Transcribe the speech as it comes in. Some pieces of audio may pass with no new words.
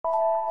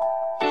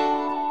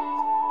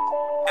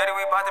Ditty,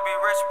 we about to be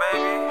rich,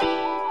 baby.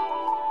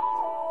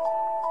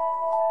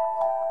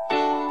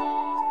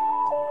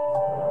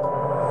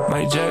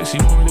 Mike Jack, she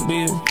want me to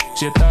beat her.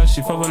 She a thought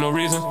she fuck with no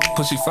reason.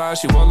 Pussy fire,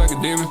 she walk like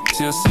a demon.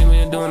 She'll see me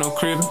and doing no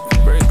cribbing.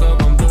 Break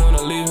up, I'm doing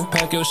a leaving.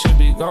 Pack your shit,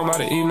 be gone by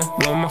the evening.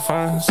 Blow my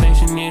phone, saying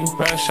she need it.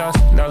 Rap shots,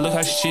 now look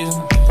how she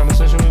cheesing.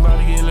 Conversation, we about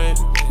to get lit.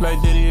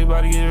 Like Ditty, we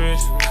about to get rich.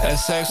 At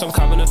sex, I'm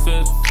copping a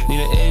fifth.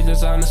 Need an 8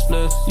 that's on the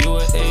split. You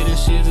an 8 and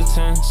she is a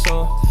 10.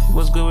 So,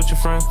 what's good with your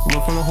friend?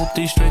 Went from a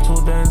hoopty straight to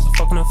a dance.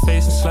 Fucking her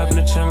face and slapping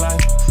the chin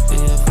like,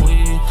 if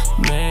we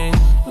make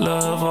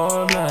love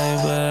all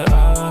night, but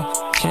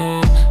I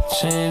can't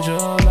change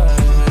your life.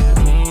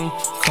 Let me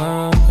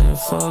come and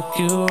fuck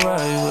you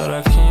right, but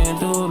I can't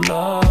do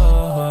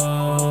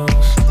love.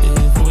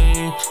 If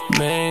we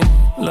make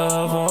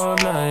love all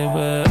night,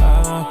 but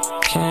I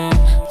can't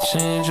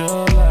change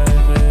your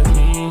life. Let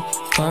me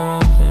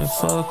come and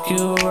fuck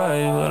you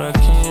right, but I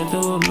can't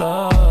do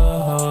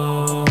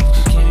love.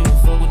 Can't even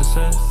fuck with the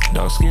sex.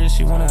 Dark skin,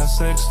 she wanna have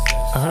sex.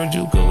 I heard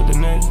you good with the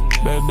neck.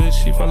 Bad bitch,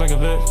 she felt like a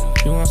vet.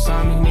 You want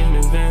sign me, need an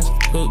advance.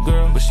 Good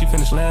girl, but she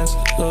finished last.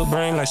 Good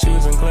brain, like she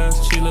was in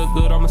class. She look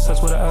good, I'm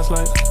obsessed with her ass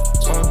like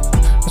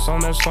that's on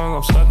that song,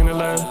 I'm stuck in the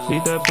lab.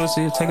 Eat that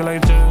pussy, take it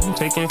like jam.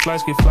 Taking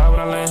flights, get fly when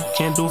I land.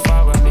 Can't do 5,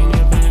 I need me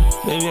a band.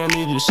 Baby, I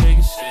need you to shake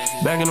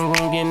it. Back in the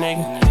room, get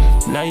naked.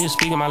 Now you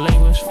speaking my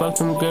language. Fuck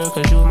them girl,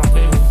 cause you was my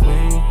favorite.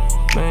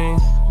 Man,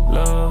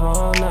 love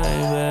all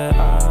night, but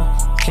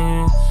I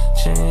can't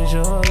change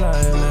your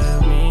life.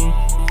 Let me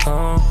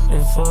come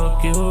and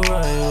fuck you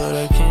right, but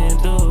I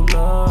can't do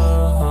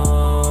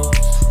love.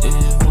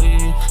 If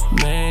we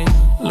make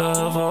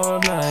love all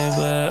night,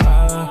 but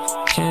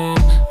I can't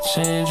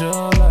change your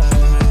life.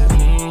 Let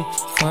me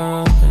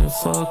come and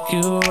fuck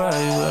you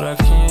right, but I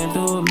can't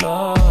do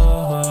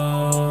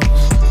love.